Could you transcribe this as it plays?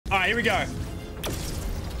here we go.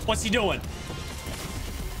 What's he doing?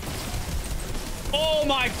 Oh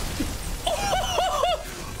my.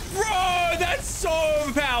 Bro, that's so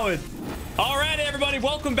overpowered. All right, everybody,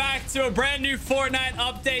 welcome back to a brand new Fortnite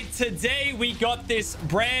update. Today, we got this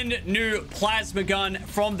brand new plasma gun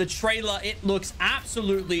from the trailer. It looks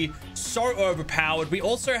absolutely so overpowered. We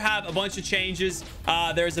also have a bunch of changes.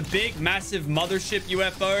 There's a big, massive mothership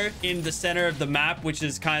UFO in the center of the map, which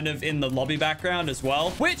is kind of in the lobby background as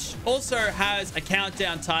well, which also has a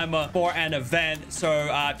countdown timer for an event. So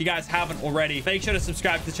if you guys haven't already, make sure to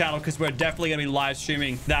subscribe to the channel because we're definitely going to be live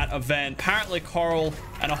streaming that event. Apparently, Coral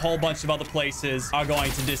and a whole bunch of other places are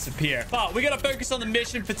going to disappear. But we got to focus on the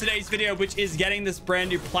mission for today's video, which is getting this brand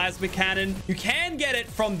new plasma cannon. You can get it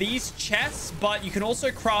from these chests, but you can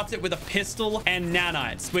also craft it with a pistol and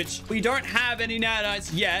nanites, which we don't have any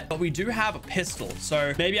nanites yet, but we do have a pistol.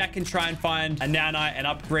 So maybe I can try and find a nanite and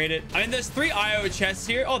upgrade it. I mean, there's 3 IO chests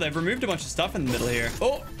here. Oh, they've removed a bunch of stuff in the middle here.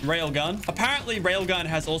 Oh, railgun. Apparently, railgun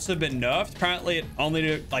has also been nerfed. Apparently, it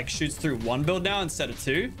only like shoots through 1 build now instead of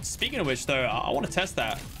 2. Speaking of which, though, I want to test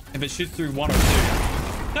that. If it shoots through 1 or 2.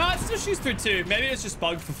 No, it still shoots through 2. Maybe it's just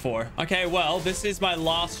bugged for 4. Okay, well, this is my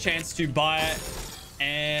last chance to buy it.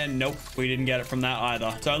 And nope, we didn't get it from that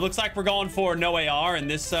either. So it looks like we're going for no AR in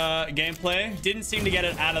this gameplay. Didn't seem to get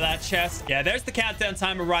it out of that chest. Yeah, there's the countdown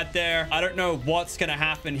timer right there. I don't know what's going to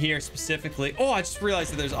happen here specifically. Oh, I just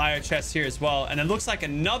realized that there's IO chests here as well. And it looks like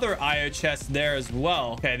another IO chest there as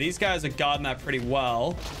well. Okay, these guys are guarding that pretty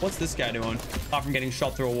well. What's this guy doing? Apart from getting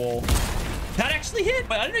shot through a wall. That actually hit.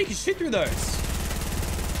 Wait, I didn't know you could shoot through those.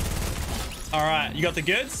 All right, you got the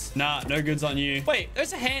goods? Nah, no goods on you. Wait,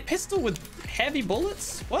 there's a hand pistol with heavy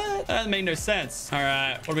bullets? What? That made no sense. All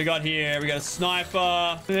right, what do we got here? We got a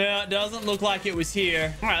sniper. Yeah, it doesn't look like it was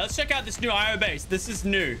here. All right, let's check out this new IO base. This is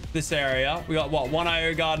new, this area. We got what? 1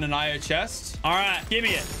 IO guard and an IO chest. All right, give me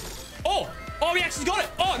it. Oh, we actually got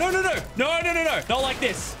it. Oh, no. Not like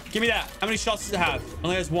this. Give me that. How many shots does it have?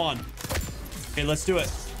 Only has 1. Okay, let's do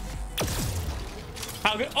it.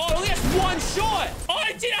 How good? Oh, it only has 1 shot. Oh,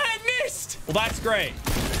 I missed. Well, that's great.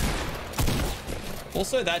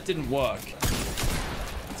 Also, that didn't work.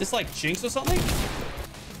 Is this like Jinx or something?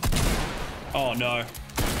 Oh, no.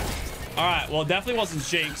 All right. Well, it definitely wasn't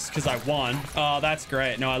Jinx because I won. Oh, that's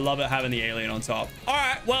great. No, I love it having the alien on top. All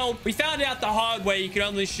right. Well, we found out the hard way. You can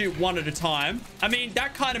only shoot 1 at a time. I mean,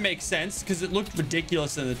 that kind of makes sense because it looked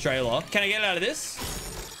ridiculous in the trailer. Can I get out of this?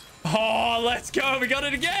 Oh, let's go. We got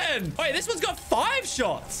it again. Wait, this one's got 5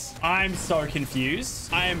 shots. I'm so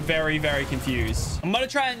confused. I am very, very confused. I'm going to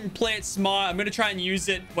try and play it smart. I'm going to try and use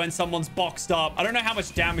it when someone's boxed up. I don't know how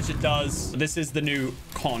much damage it does. This is the new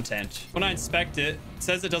content. When I inspect it, it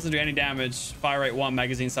says it doesn't do any damage. Fire rate 1,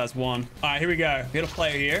 magazine size 1. All right, here we go. We got a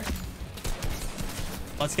player here.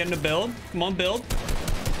 Let's get him to build. Come on, build.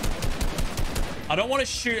 I don't want to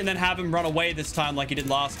shoot and then have him run away this time like he did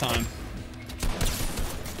last time.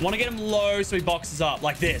 Want to get him low so he boxes up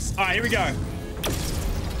like this. All right, here we go.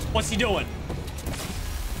 What's he doing?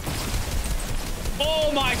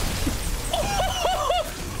 Oh my.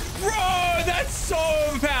 Bro, that's so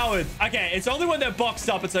overpowered. Okay, it's only when they're boxed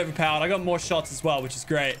up it's overpowered. I got more shots as well, which is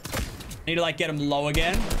great. Need to like get him low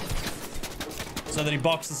again so that he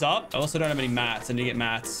boxes up. I also don't have any mats. I need to get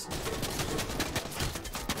mats.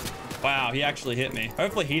 Wow, he actually hit me.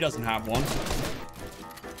 Hopefully he doesn't have one.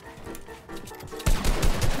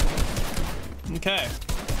 Okay.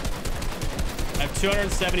 I have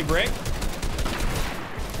 270 brick.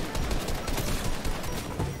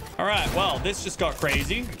 All right. Well, this just got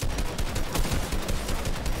crazy.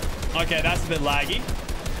 Okay, that's a bit laggy.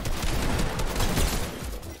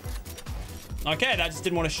 Okay, that just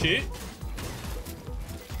didn't want to shoot.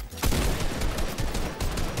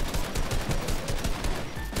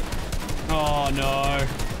 Oh, no.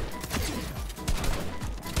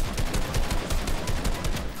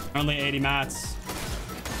 Only 80 mats.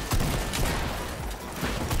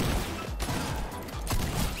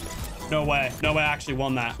 No way. No way I actually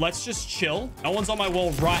won that. Let's just chill. No one's on my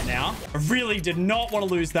wall right now. I really did not want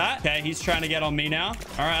to lose that. Okay, he's trying to get on me now.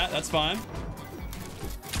 All right, that's fine.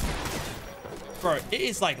 Bro, it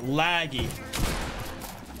is like laggy.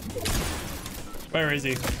 Where is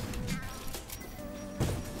he?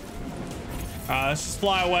 Let's just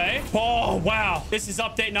fly away. Oh, wow. This is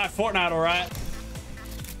update night Fortnite, all right?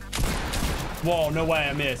 Whoa, no way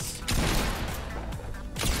I missed.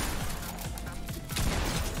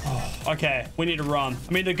 Oh. Okay, we need to run.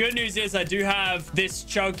 I mean, the good news is I do have this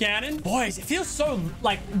choke cannon. Boys, it feels so,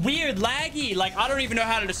 like, weird, laggy. Like, I don't even know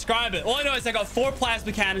how to describe it. All I know is I got 4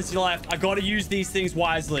 plasma cannons left. I got to use these things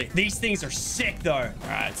wisely. These things are sick, though. All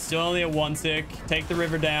right, still only a 1 tick. Take the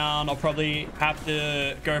river down. I'll probably have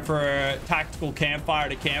to go for a tactical campfire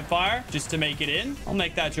to campfire just to make it in. I'll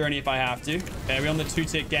make that journey if I have to. Okay, we're on the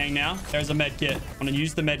 2-tick gang now. There's a med kit. I'm going to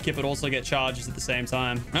use the med kit, but also get charges at the same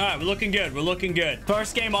time. All right, we're looking good. We're looking good.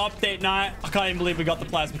 First game update night. I can't even believe we got the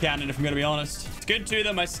plasma cannon, if I'm going to be honest. It's good, too,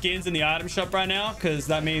 that my skin's in the item shop right now, because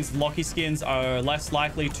that means Locky skins are less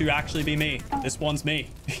likely to actually be me. This one's me.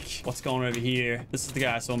 What's going on over here? This is the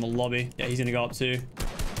guy I saw in the lobby. Yeah, he's going to go up, too.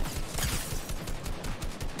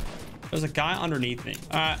 There's a guy underneath me.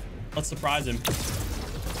 All right, let's surprise him.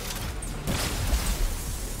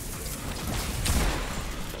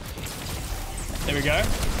 There we go.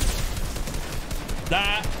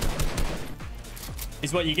 That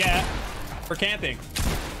is what you get for camping.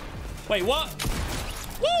 Wait, what?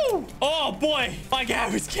 Woo! Oh, boy. My guy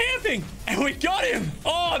was camping, and we got him.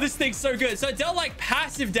 Oh, this thing's so good. So it dealt, like,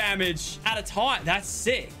 passive damage at a time. That's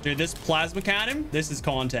sick. Dude, this plasma cannon, this is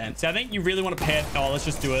content. So I think you really want to pair... Oh, let's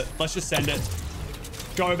just do it. Let's just send it.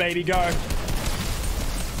 Go, baby, go.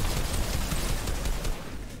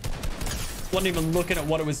 Wasn't even looking at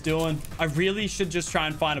what it was doing. I really should just try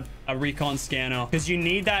and find a recon scanner, because you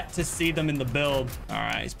need that to see them in the build. All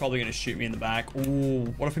right, he's probably going to shoot me in the back.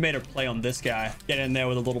 Ooh, what if we made a play on this guy? Get in there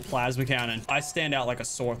with a little plasma cannon. I stand out like a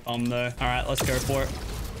sore thumb, though. All right, let's go for it.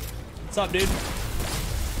 What's up, dude?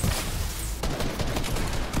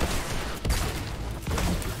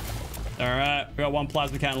 All right, we got 1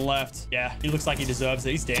 plasma cannon left. Yeah, he looks like he deserves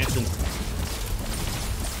it. He's dancing.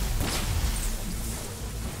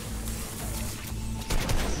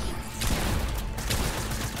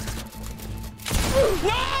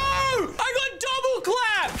 Whoa! I got double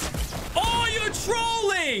clapped! Oh, you're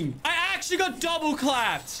trolling! I actually got double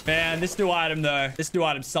clapped. Man, this new item, though. This new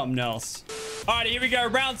item's something else. All right, here we go.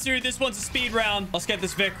 Round 2. This one's a speed round. Let's get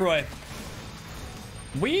this Vicroy.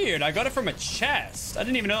 Weird. I got it from a chest. I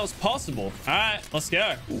didn't even know it was possible. All right, let's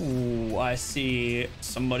go. Ooh, I see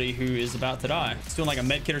somebody who is about to die. It's doing like a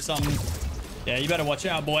med kit or something. Yeah, you better watch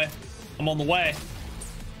out, boy. I'm on the way.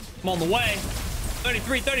 I'm on the way.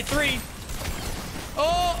 33, 33.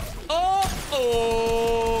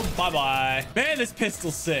 Oh, bye-bye. Man, this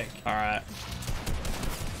pistol's sick. All right.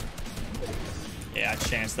 Yeah, I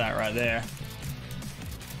chanced that right there.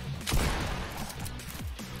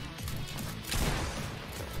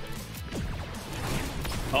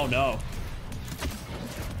 Oh, no.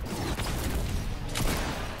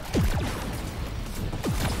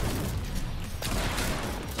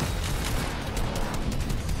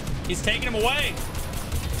 He's taking him away.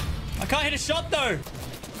 I can't hit a shot, though.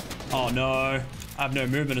 Oh, no. I have no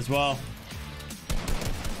movement as well.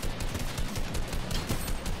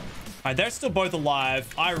 All right, they're still both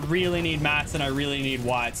alive. I really need mats and I really need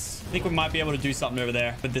whites. I think we might be able to do something over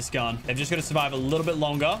there with this gun. They've just got to survive a little bit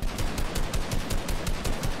longer.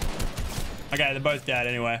 Okay, they're both dead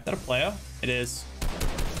anyway. Is that a player? It is.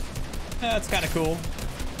 Yeah, that's kind of cool.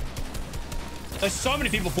 There's so many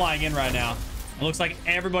people flying in right now. It looks like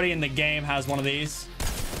everybody in the game has one of these.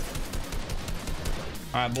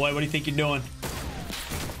 All right, boy, what do you think you're doing?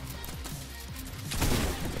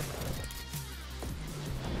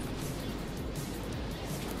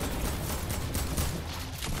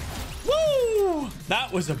 Woo!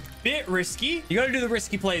 That was a bit risky. You got to do the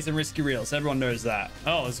risky plays and risky reels. Everyone knows that.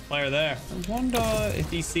 Oh, there's a player there. I wonder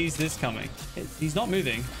if he sees this coming. He's not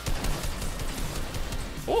moving.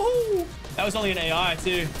 Woohoo! That was only an AI,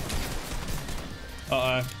 too.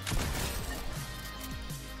 Uh-oh.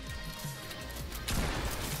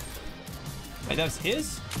 Wait, that was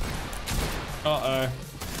his? Uh-oh.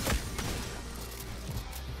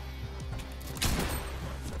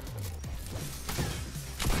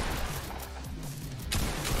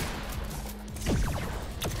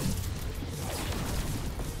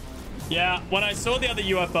 Yeah, when I saw the other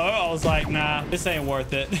UFO, I was like, nah, this ain't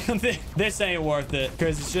worth it. This ain't worth it,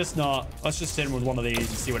 because it's just not. Let's just hit him with one of these and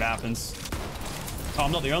see what happens. Oh,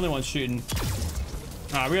 I'm not the only one shooting.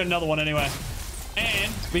 All right, we got another one anyway.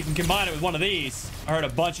 And we can combine it with one of these. I heard a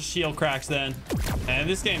bunch of shield cracks then. And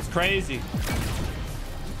this game's crazy.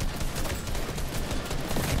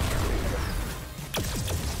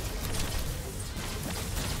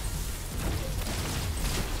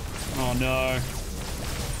 Oh, no.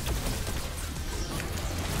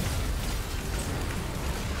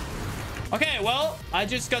 Okay, well, I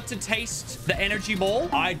just got to taste the energy ball.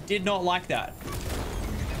 I did not like that.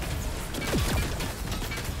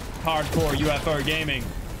 Hardcore UFO gaming.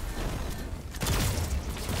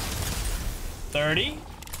 30.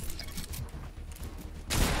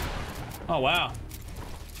 Oh, wow.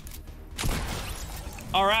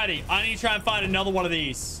 Alrighty. I need to try and find another one of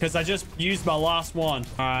these because I just used my last one.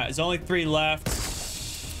 All right. There's only 3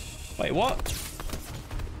 left. Wait, what?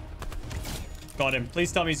 Got him.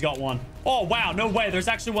 Please tell me he's got one. Oh, wow. No way. There's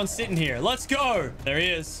actually one sitting here. Let's go. There he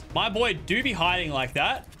is. My boy do be hiding like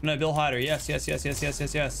that. No, Bill Hider. Yes, yes, yes, yes, yes,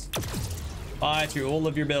 yes, yes. Bye to all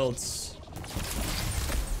of your builds.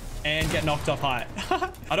 And get knocked off height.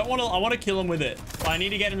 I want to kill him with it. I need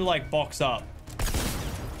to get him to like box up.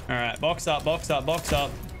 All right. Box up, box up, box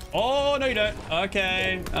up. Oh, no, you don't.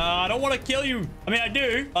 Okay. I don't want to kill you. I mean, I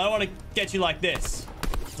do. I don't want to get you like this.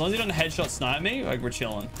 As long as you don't headshot snipe me, like we're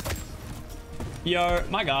chilling. Yo,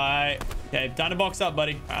 my guy. Okay, time to box up,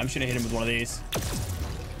 buddy. I'm just gonna hit him with one of these.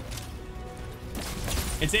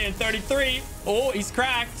 It's in 33. Oh, he's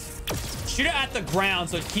cracked. Shoot it at the ground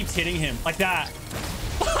so it keeps hitting him. Like that.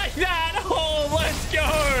 Like that. Oh, let's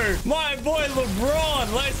go. My boy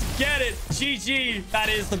LeBron. Let's get it. GG. That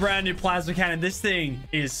is the brand new plasma cannon. This thing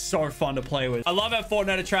is so fun to play with. I love how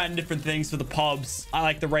Fortnite are trying different things for the pubs. I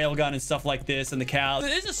like the railgun and stuff like this and the cows.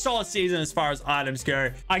 It is a solid season as far as items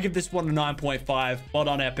go. I give this one a 9.5. Well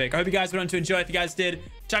done, Epic. I hope you guys went on to enjoy. If you guys did,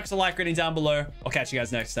 chuck us a like rating down below. I'll catch you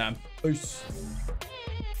guys next time. Peace.